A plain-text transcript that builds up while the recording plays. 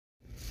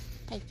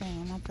Hey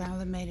fam, I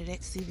finally made it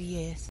at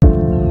CVS.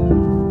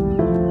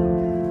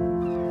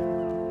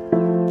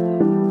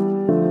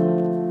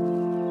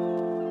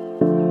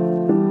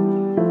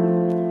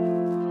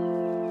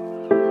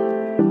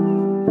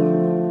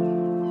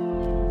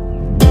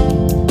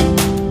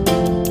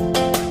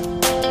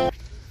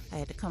 I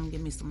had to come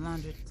get me some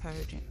laundry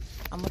detergent.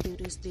 I'm gonna do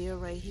this deal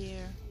right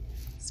here.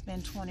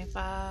 Spend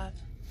 $25,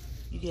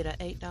 you get an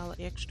 $8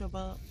 extra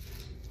buck.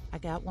 I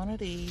got one of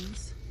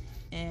these,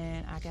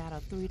 and I got a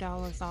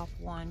 $3 off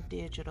one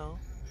digital.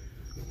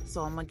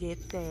 So I'm gonna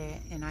get that,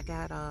 and I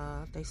got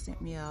they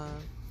sent me a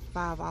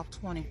 5 off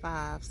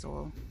 25,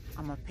 so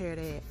I'm gonna pair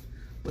that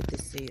with the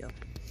seal.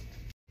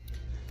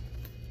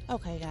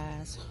 Okay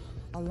guys,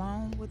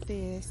 along with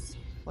this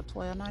for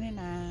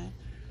 $12.99,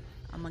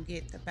 I'm gonna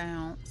get the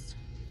bounce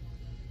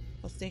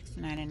for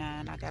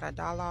 $6.99. I got a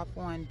dollar off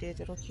one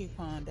digital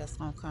coupon that's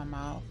gonna come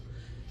off.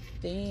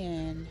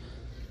 Then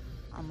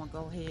I'm gonna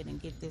go ahead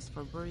and get this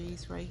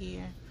Febreze right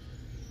here.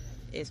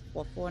 It's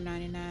for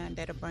 $4.99.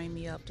 That'll bring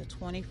me up to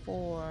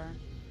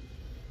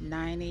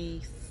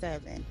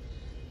 $24.97.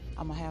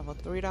 I'm gonna have a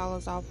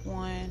 $3 off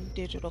one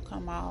digital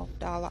come off,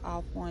 dollar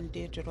off one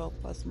digital,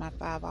 plus my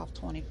 5 off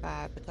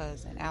 25,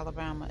 because in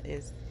Alabama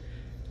is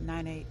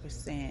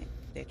 98%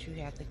 that you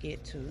have to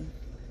get to.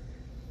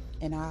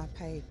 And I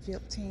paid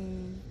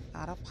 $15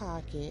 out of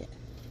pocket,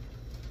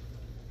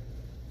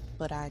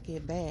 but I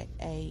get back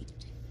 8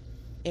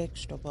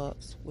 extra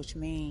bucks, which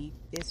means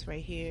this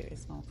right here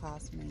is gonna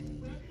cost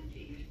me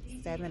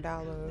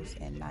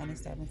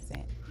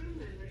 $7.97.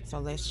 So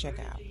let's check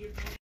out.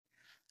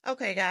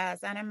 Okay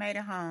guys, I done made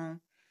it home.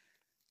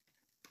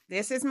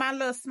 This is my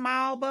little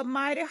small but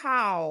mighty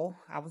haul.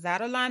 I was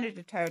out of laundry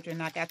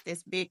detergent. I got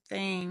this big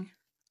thing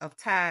of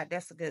Tide.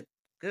 That's a good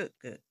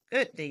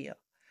deal.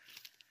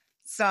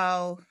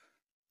 So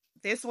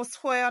this was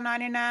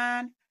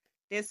 $12.99.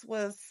 This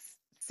was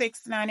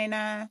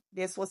 $6.99.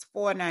 This was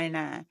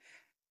 $4.99.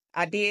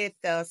 I did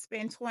the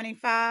spend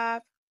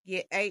 25,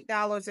 get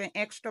 $8 in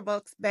extra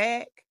bucks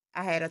back.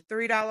 I had a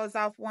 $3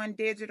 off one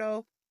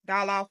digital,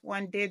 dollar off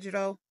one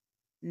digital,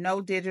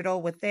 no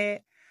digital with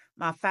that.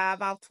 My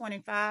 5 off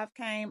 25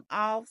 came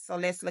off. So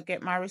let's look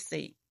at my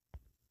receipt.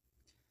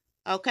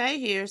 Okay,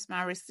 here's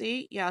my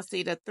receipt. Y'all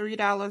see the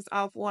 $3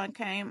 off one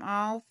came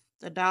off,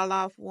 the dollar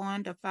off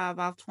one, the 5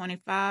 off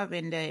 25,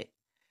 and the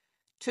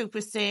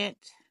 2%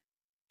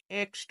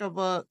 extra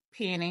buck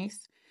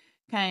pennies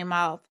came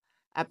off.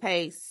 I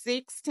paid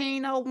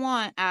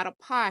 $16.01 out of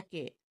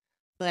pocket,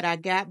 but I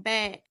got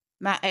back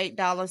my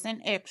 $8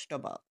 in extra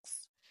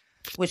bucks,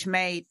 which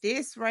made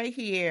this right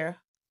here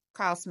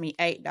cost me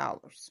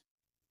 $8.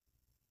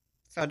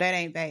 So that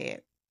ain't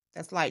bad.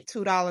 That's like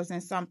 $2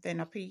 and something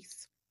a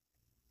piece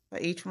for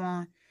each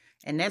one.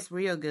 And that's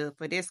real good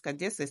for this, because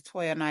this is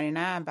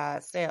 $12.99 by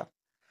itself.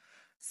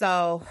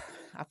 So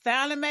I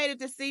finally made it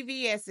to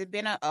CVS. It's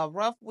been a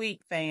rough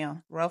week,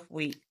 fam. Rough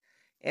week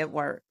at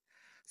work.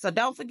 So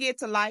don't forget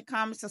to like,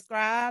 comment,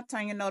 subscribe,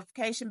 turn your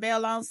notification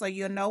bell on so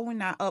you'll know when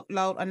I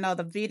upload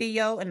another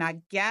video. And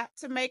I got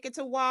to make it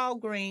to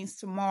Walgreens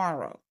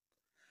tomorrow.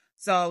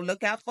 So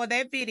look out for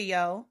that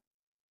video.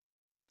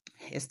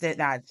 It's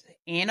the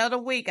end of the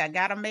week. I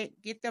gotta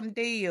get them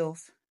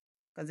deals,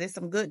 because there's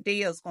some good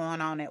deals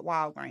going on at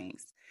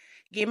Walgreens.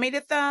 Give me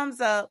the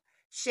thumbs up.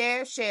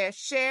 Share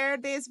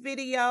this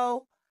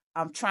video.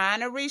 I'm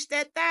trying to reach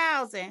that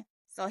 1,000.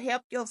 So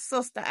help your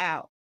sister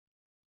out.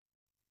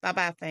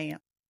 Bye-bye, fam.